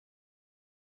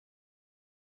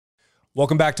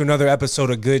Welcome back to another episode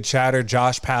of Good Chatter.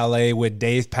 Josh Palais with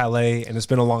Dave Palais, and it's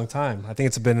been a long time. I think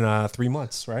it's been 3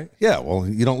 months, right? Yeah, well,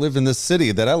 you don't live in this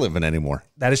city that I live in anymore.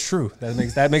 That is true.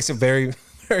 That makes it very,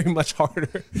 very much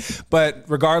harder. But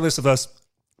regardless of us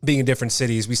being in different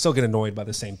cities, we still get annoyed by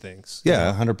the same things.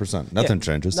 Yeah, 100%. Nothing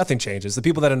changes. Nothing changes. The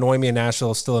people that annoy me in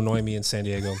Nashville still annoy me in San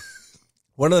Diego.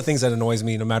 One of the things that annoys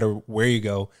me, no matter where you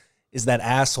go, is that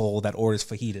asshole that orders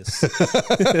fajitas.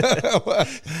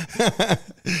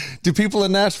 Do people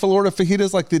in Nashville order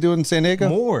fajitas like they do in San Diego?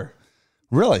 More.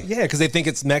 Really? Yeah, because they think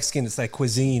it's Mexican. It's like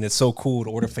cuisine. It's so cool to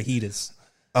order fajitas.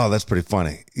 Oh, that's pretty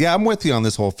funny. Yeah, I'm with you on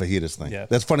this whole fajitas thing. Yeah.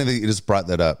 That's funny that you just brought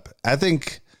that up. I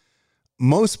think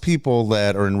most people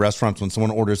that are in restaurants, when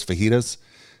someone orders fajitas,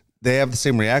 they have the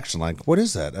same reaction. Like, what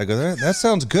is that? I go, that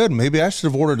sounds good. Maybe I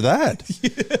should have ordered that.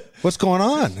 Yeah. What's going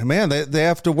on? Man, they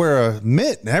have to wear a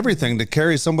mitt and everything to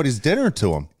carry somebody's dinner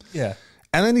to them. Yeah.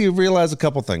 And then you realize a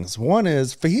couple things. One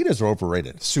is fajitas are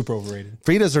overrated. Super overrated.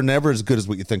 Fajitas are never as good as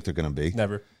what you think they're going to be.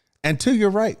 Never. And two,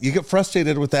 you're right. You get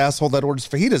frustrated with the asshole that orders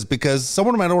fajitas because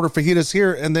someone might order fajitas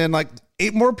here and then like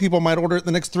 8 more people might order it in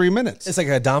the next 3 minutes. It's like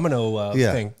a domino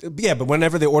thing. Yeah, but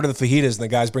whenever they order the fajitas and the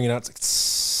guy's bringing it out, it's like,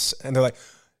 tss, and they're like,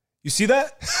 you see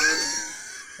that?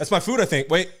 That's my food, I think.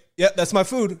 Wait, yeah, that's my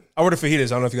food. I ordered fajitas. I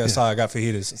don't know if you guys saw I got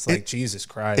fajitas. It's like, Jesus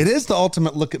Christ. It is the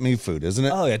ultimate look at me food, isn't it?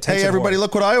 Oh, yeah. Hey, everybody,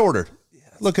 look what I ordered.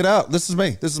 Look it out. This is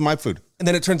me. This is my food. And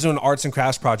then it turns into an arts and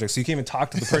crafts project. So you can't even talk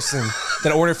to the person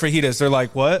that ordered fajitas. They're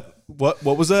like, what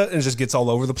was that? And it just gets all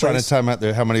over the place. Trying to time out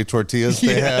how many tortillas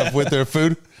they have with their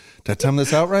food. Did I time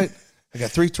this out right? I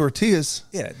got 3 tortillas.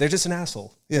 Yeah, they're just an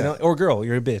asshole. Yeah. You know? Or girl,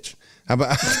 you're a bitch. How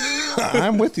about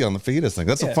I'm with you on the fajitas thing.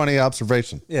 That's a funny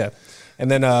observation. Yeah. And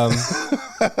then, I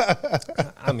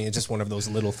mean, it's just one of those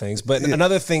little things. But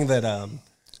another thing that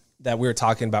we were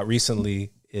talking about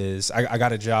recently is I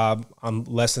got a job. I'm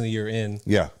less than a year in.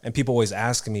 Yeah. And people always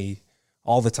ask me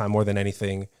all the time, more than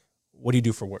anything, what do you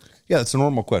do for work? Yeah, that's a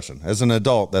normal question. As an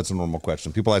adult, that's a normal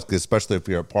question. People ask, especially if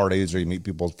you're at parties or you meet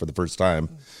people for the first time,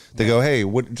 they go, hey,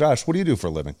 Josh, what do you do for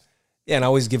a living? Yeah, and I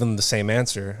always give them the same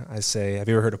answer. I say, have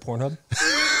you ever heard of Pornhub?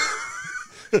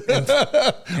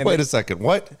 and Wait a second,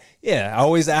 what? Yeah, I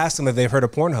always ask them if they've heard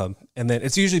of Pornhub. And then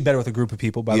it's usually better with a group of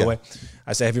people, by the way.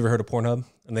 I say, have you ever heard of Pornhub?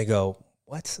 And they go,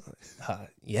 what?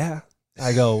 Yeah.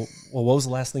 I go, well, what was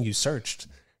the last thing you searched?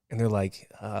 And they're like,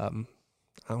 I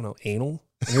don't know, anal?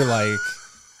 And you're like,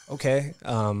 okay.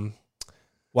 Well,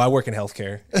 I work in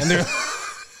healthcare.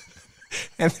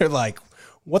 And they're like,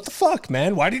 what the fuck,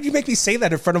 man? Why did you make me say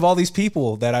that in front of all these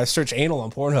people that I search anal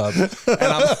on Pornhub?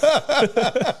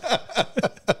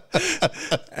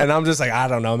 And I'm just like, I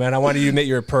don't know, man. I want you to admit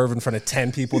you're a perv in front of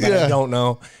 10 people that I don't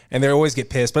know. And they always get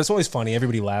pissed, but it's always funny.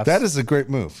 Everybody laughs. That is a great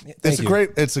move. It's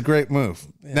a great move.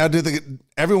 Yeah. Now,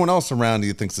 everyone else around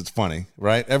you thinks it's funny,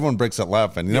 right? Everyone breaks out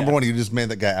laughing. Number one, you just made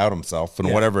that guy out himself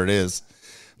and whatever it is.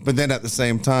 But then at the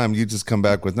same time, you just come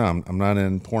back with, no, I'm not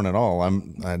in porn at all.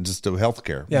 I just do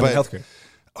healthcare. Yeah, but healthcare.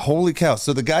 Holy cow.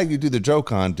 So the guy you do the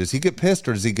joke on, does he get pissed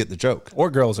or does he get the joke? Or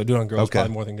girls. I do it on girls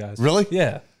probably more than guys. Really?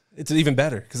 Yeah. It's even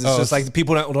better because it's just like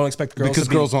people don't expect girls because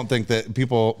girls don't think that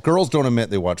girls don't admit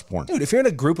they watch porn. Dude, if you're in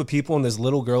a group of people and this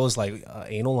little girl is like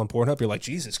anal on Pornhub, you're like,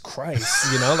 Jesus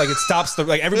Christ, you know, like it stops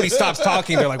everybody stops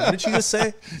talking. They're like, what did she just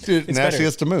say? Dude, now she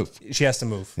has to move. She has to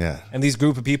move. Yeah. And these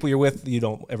group of people you're with, you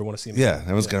don't ever want to see them. Yeah.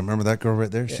 I was going to remember that girl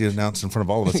right there. She announced in front of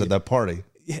all of us at that party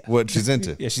what she's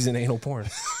into. Yeah, she's in anal porn.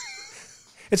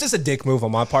 It's just a dick move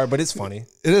on my part, but it's funny.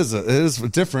 It is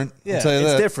different. Yeah, I'll tell you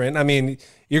it's that. different. I mean,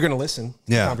 you're going to listen to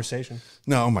the conversation.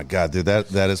 No, oh my God, dude,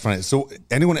 that is funny. So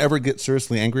anyone ever get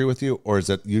seriously angry with you? Or is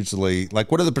it usually,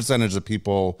 like, what are the percentage of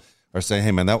people are saying,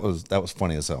 hey, man, that was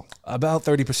funny as hell? About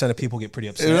 30% of people get pretty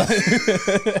upset.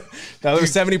 The other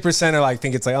 70% are like,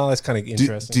 think it's like, oh, that's kind of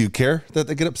interesting. Do you care that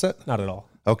they get upset? Not at all.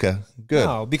 Okay, good.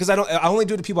 No, because I only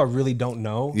do it to people I really don't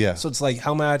know. Yeah. So it's like,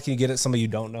 how mad can you get at somebody you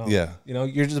don't know? Yeah. You know,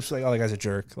 you're just like, oh, that guy's a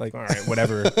jerk. Like, all right,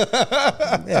 whatever.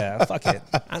 Yeah, fuck it.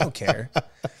 I don't care.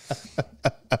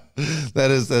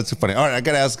 That's funny. All right, I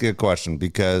got to ask you a question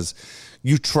because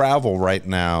you travel right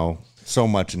now so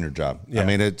much in your job. Yeah. I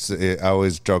mean, I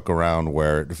always joke around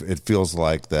where it feels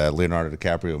like the Leonardo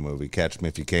DiCaprio movie, Catch Me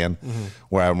If You Can,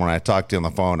 where when I talk to you on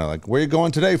the phone, I'm like, where are you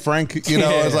going today, Frank? You know,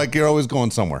 it's like you're always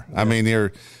going somewhere. Yeah. I mean,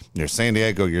 you're San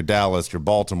Diego, you're Dallas, you're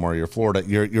Baltimore, you're Florida.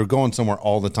 You're going somewhere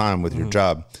all the time with your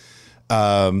job.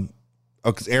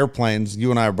 Because airplanes,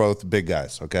 you and I are both big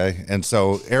guys, okay? And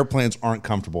so airplanes aren't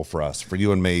comfortable for us. For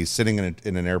you and me, sitting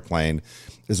in an airplane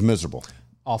is miserable.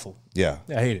 Awful. Yeah.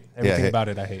 I hate it. Everything about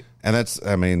it I hate. And that's,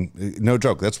 I mean, no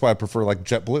joke. That's why I prefer like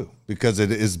JetBlue, because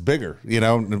it is bigger, you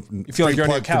know. You feel like you're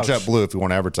on your couch. JetBlue if you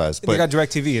want to advertise. But they got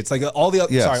DirecTV. It's like all the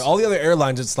other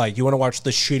airlines, it's like, you want to watch the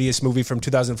shittiest movie from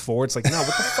 2004? It's like, no, what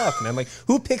the fuck, man? Like,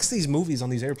 who picks these movies on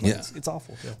these airplanes? It's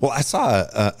awful. Yeah. Well, I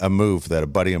saw a move that a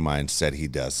buddy of mine said he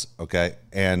does, okay?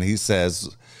 And he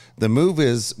says the move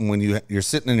is when you're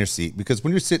sitting in your seat, because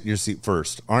when you're sitting in your seat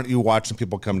first, aren't you watching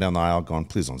people come down the aisle going,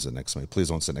 please don't sit next to me, please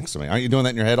don't sit next to me? Aren't you doing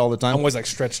that in your head all the time? I'm always like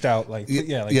stretched out, like,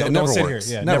 don't sit works.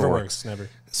 here. Yeah, never works. Never.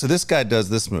 So this guy does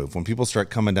this move. When people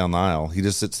start coming down the aisle, he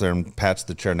just sits there and pats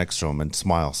the chair next to him and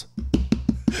smiles.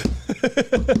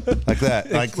 Like that.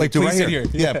 Like please right sit here.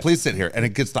 Yeah, please sit here. And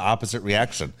it gets the opposite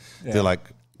reaction. Yeah. They're like,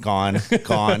 gone.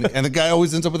 And the guy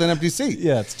always ends up with an empty seat.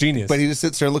 Yeah, it's genius. But he just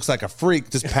sits there and looks like a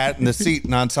freak, just patting the seat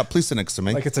nonstop. Please sit next to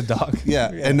me. Like it's a dog. Yeah.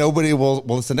 And nobody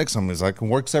will sit next to him. He's like, it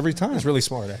works every time. It's really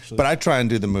smart, actually. But I try and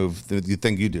do the move, the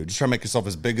thing you do. Just try to make yourself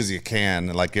as big as you can.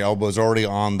 Like your elbow's already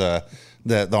on the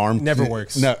arm. Never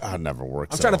works. No, it never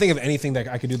works. I'm trying to think of anything that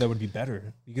I could do that would be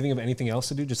better. You can think of anything else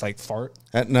to do? Just like fart?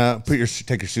 No, take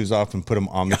your shoes off and put them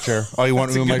on the chair. Oh, you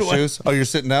want to move my shoes? Oh, you're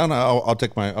sitting down?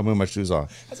 I'll move my shoes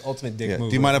off. That's ultimate dick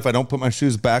move. Do you mind if I don't put my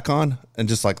shoes back on and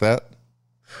just like that?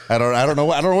 I don't know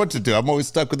what to do. I'm always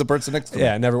stuck with the person next to me.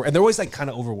 Yeah, never. And they're always like kind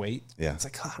of overweight. Yeah. It's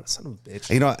like, God, son of a bitch.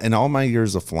 You know, in all my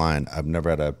years of flying, I've never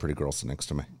had a pretty girl sit next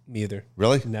to me. Me either.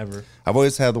 Really? Never. I've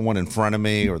always had the one in front of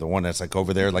me or the one that's like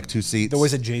over there, like two seats. They're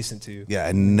always adjacent to you. Yeah,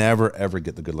 I never, ever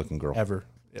get the good-looking girl. Ever.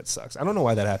 It sucks. I don't know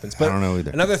why that happens. But I don't know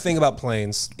either. Another thing about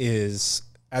planes is,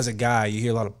 as a guy, you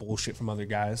hear a lot of bullshit from other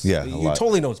guys. Yeah, you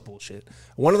totally know it's bullshit.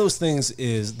 One of those things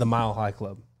is the Mile High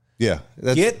Club. Yeah.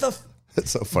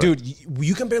 That's so funny. Dude,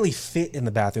 you can barely fit in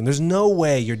the bathroom. There's no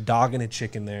way you're dogging a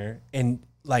chick in there and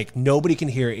like nobody can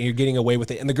hear it and you're getting away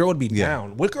with it. And the girl would be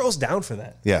down. What girl's down for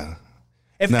that? Yeah.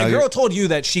 If a girl told you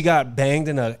that she got banged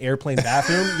in an airplane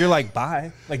bathroom, you're like,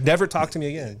 bye. Like, never talk to me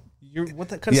again. What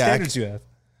kind of standards you have?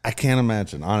 I can't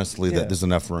imagine, honestly, that there's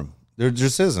enough room. There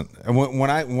just isn't. And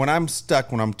when I'm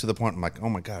stuck, when I'm to the point, I'm like, oh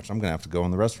my gosh, I'm gonna have to go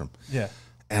in the restroom. Yeah.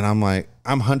 And I'm like,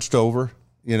 I'm hunched over.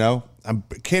 You know, I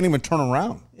can't even turn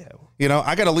around. Yeah. You know,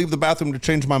 I got to leave the bathroom to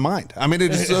change my mind. I mean,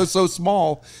 it's so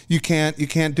small. You can't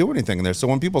do anything in there. So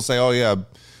when people say, "Oh yeah,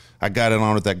 I got it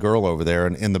on with that girl over there,"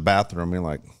 and in the bathroom, you're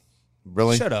like,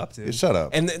 really? Shut up, dude. Shut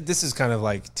up. And this is kind of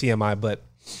like TMI, but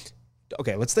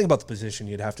okay, let's think about the position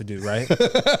you'd have to do, right?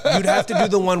 You'd have to do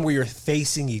the one where you're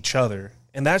facing each other,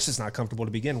 and that's just not comfortable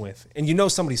to begin with. And you know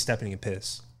somebody's stepping in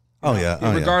piss. Oh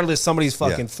yeah. Regardless, somebody's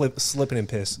fucking slipping in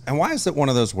piss. And why is it one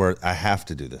of those where I have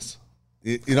to do this?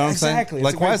 You know what I'm saying? Exactly.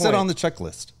 Like, why is that on the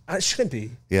checklist? It shouldn't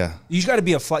be. Yeah. You got to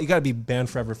be you got to be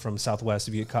banned forever from Southwest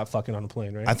if you get caught fucking on a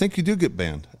plane, right? I think you do get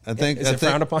banned. Is it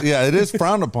frowned upon? Yeah, it is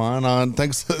frowned upon.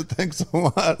 Thanks a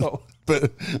lot. Oh.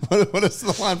 But what is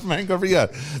the line from Hangover? Yeah,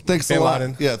 thanks a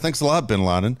lot. Yeah, thanks a lot, Bin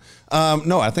Laden.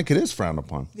 No, I think it is frowned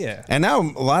upon. Yeah. And now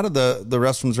a lot of the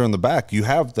restrooms are in the back. You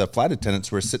have the flight attendants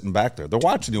who are sitting back there. They're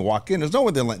watching you walk in. There's no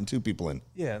way they're letting two people in.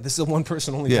 Yeah, this is a one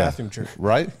person only bathroom trick.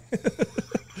 Right?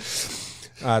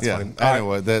 That's funny.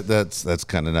 Anyway, that's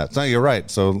kind of nuts. No, you're right.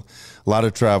 So a lot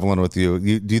of traveling with you.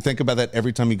 Do you think about that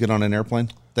every time you get on an airplane?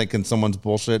 Thinking someone's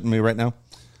bullshitting me right now?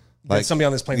 Like somebody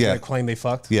on this plane that claim they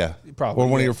fucked? Yeah. Probably. Or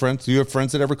one of your friends? Do you have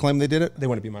friends that ever claim they did it? They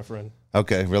wouldn't be my friend.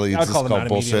 Okay, really? I'd call them out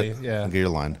bullshit? Yeah. Okay, you're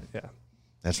lying. Yeah.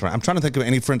 That's right. I'm trying to think of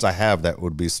any friends I have that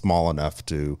would be small enough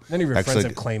to. None of your friends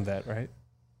have claimed that, right?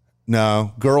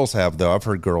 No, girls have, though. I've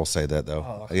heard girls say that, though.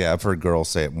 Oh, okay. Yeah, I've heard girls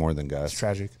say it more than guys. It's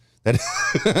tragic.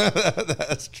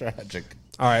 That's tragic.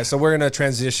 All right, so we're going to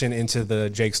transition into the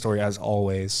Jake story as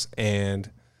always. And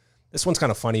this one's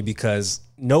kind of funny because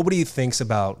nobody thinks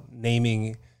about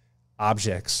naming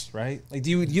objects, right? Like,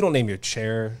 you don't name your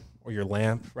chair or your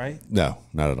lamp, right? No,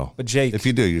 not at all. But Jake, if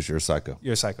you do, you're a psycho.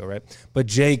 You're a psycho, right? But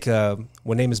Jake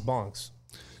would name his bongs.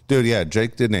 Dude, yeah,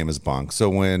 Jake did name his bongs. So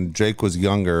when Jake was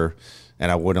younger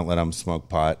and I wouldn't let him smoke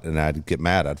pot and I'd get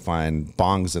mad, I'd find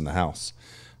bongs in the house.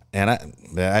 And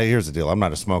here's the deal. I'm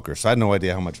not a smoker, so I had no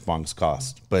idea how much bongs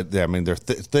cost. But, I mean, they're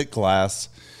thick glass.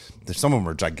 Some of them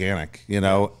are gigantic, you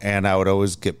know, and I would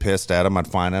always get pissed at them. I'd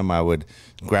find them. I would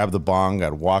grab the bong.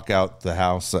 I'd walk out of the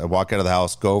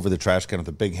house, go over the trash can with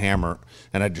a big hammer,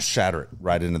 and I'd just shatter it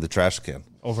right into the trash can.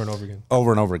 Over and over again.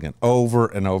 Over and over again. Over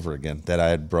and over again that I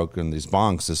had broken these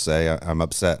bongs to say I'm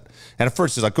upset. And at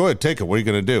first he's like, go ahead, take it. What are you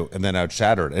going to do? And then I'd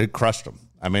shatter it. It crushed him.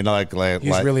 I mean,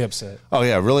 he's really upset. Oh,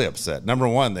 yeah, really upset. Number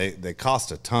one, they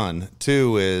cost a ton.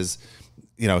 Two is,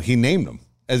 you know, he named them.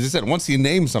 as you said, once you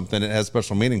name something, it has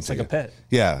special meaning to like you. a pet.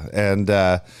 Yeah, and Do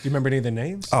you remember any of the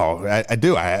names? oh, I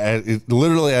do.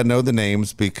 Literally, I know the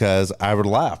names because I would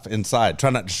laugh inside, try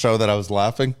not to show that I was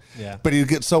laughing. Yeah. But he'd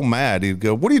get so mad. He'd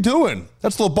go, "What are you doing?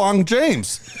 That's LeBong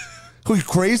James. Who, you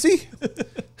crazy?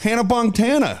 Hannah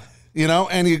Bongtana." You know,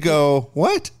 and you go,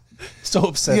 "What?" So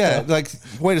upset. Yeah, though. like,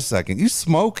 wait a second. You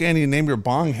smoke and you name your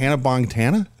bong Hannah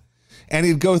Bongtana? And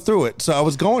he'd go through it. So I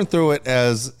was going through it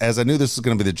as I knew this was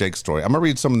going to be the Jake story. I'm going to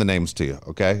read some of the names to you,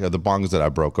 okay, of the bongs that I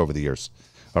broke over the years.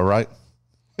 All right?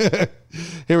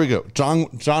 Here we go. John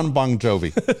Bon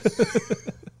Jovi.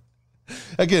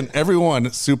 Again,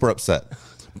 everyone super upset.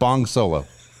 Bong Solo.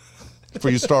 For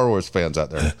you Star Wars fans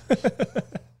out there.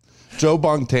 Joe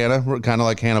Bongtana, kind of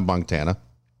like Hannah Bongtana.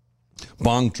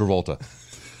 Bong Travolta.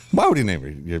 Why would he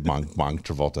name your Bong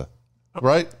Travolta?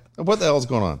 Right? What the hell's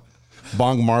going on?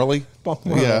 Bong Marley.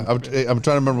 Yeah, I'm trying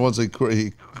to remember ones he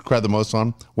cried the most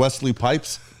on. Wesley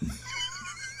Pipes.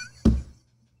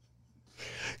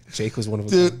 Jake was one of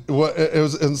them. Dude, it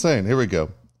was insane. Here we go.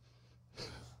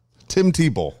 Tim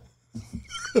Tebow.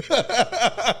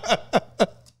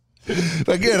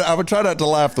 Again, I would try not to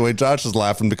laugh the way Josh is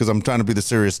laughing because I'm trying to be the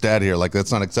serious dad here. Like,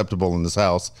 that's not acceptable in this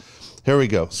house. Here we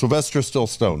go. Sylvester Still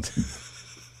Stoned.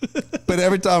 But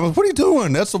every time, what are you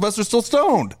doing? That's Sylvester Still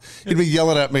Stoned. He'd be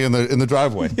yelling at me in the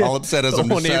driveway, all upset as I'm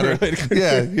just shattering.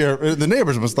 Yeah, the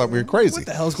neighbors must thought we were crazy. What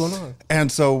the hell's going on?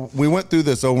 And so we went through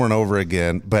this over and over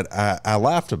again, but I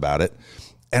laughed about it.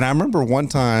 And I remember one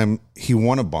time he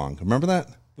won a bong. Remember that?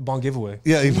 The bong giveaway.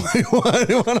 Yeah, he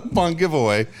won a bong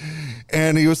giveaway,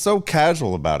 and he was so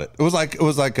casual about it. It was like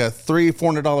a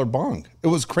 $300-$400 bong. It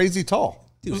was crazy tall.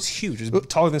 It was huge. It was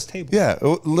taller than this table. Yeah,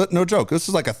 no joke. This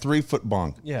was like a 3-foot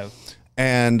bong. Yeah.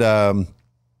 And I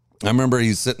remember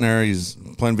he's sitting there, he's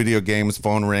playing video games,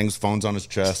 phone rings, phone's on his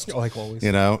chest. Like always.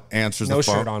 You know, answers No the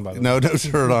phone. shirt on, by the way. No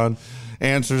shirt on.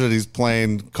 Answers it, he's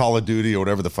playing Call of Duty or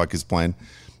whatever the fuck he's playing.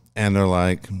 And they're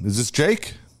like, "Is this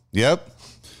Jake?" "Yep."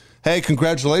 "Hey,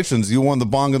 congratulations. You won the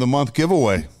Bong of the Month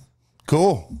giveaway."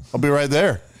 "Cool. I'll be right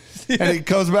there." And he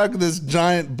comes back with this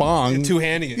giant bong.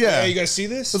 Two-handing it. Yeah. Hey, you guys see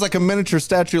this? It's like a miniature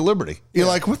Statue of Liberty. You're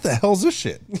like, what the hell's this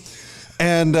shit?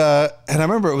 And I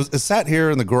remember it sat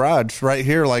here in the garage right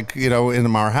here, like, you know,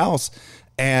 in our house.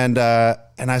 And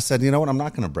I said, you know what? I'm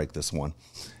not going to break this one.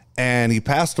 And he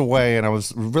passed away. And it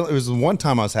was the one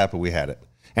time I was happy we had it.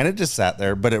 And it just sat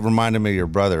there, but it reminded me of your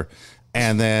brother.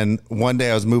 And then one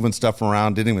day I was moving stuff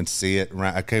around, didn't even see it.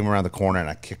 I came around the corner and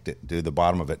I kicked it, dude, the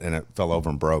bottom of it, and it fell over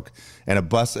and broke. And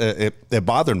it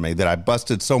bothered me that I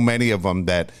busted so many of them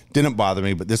that didn't bother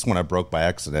me, but this one I broke by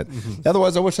accident. Mm-hmm.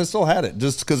 Otherwise, I wish I still had it,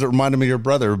 just because it reminded me of your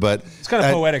brother. But it's kind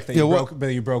of poetic that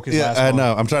you broke his last one. I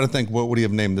know. I'm trying to think, what would he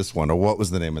have named this one, or what was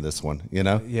the name of this one? You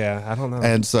know? Yeah, I don't know.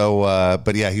 And so,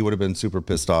 but yeah, he would have been super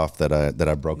pissed off that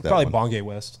I broke that. Probably one. Bongate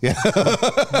West. Yeah,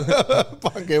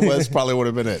 Bongate West probably would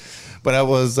have been it. But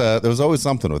there was always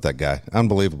something with that guy.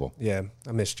 Unbelievable. Yeah,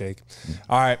 I miss Jake.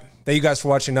 All right. Thank you guys for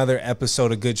watching another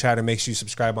episode of Good Chatter. Make sure you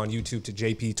subscribe on YouTube to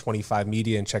JP25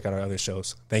 Media and check out our other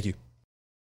shows. Thank you.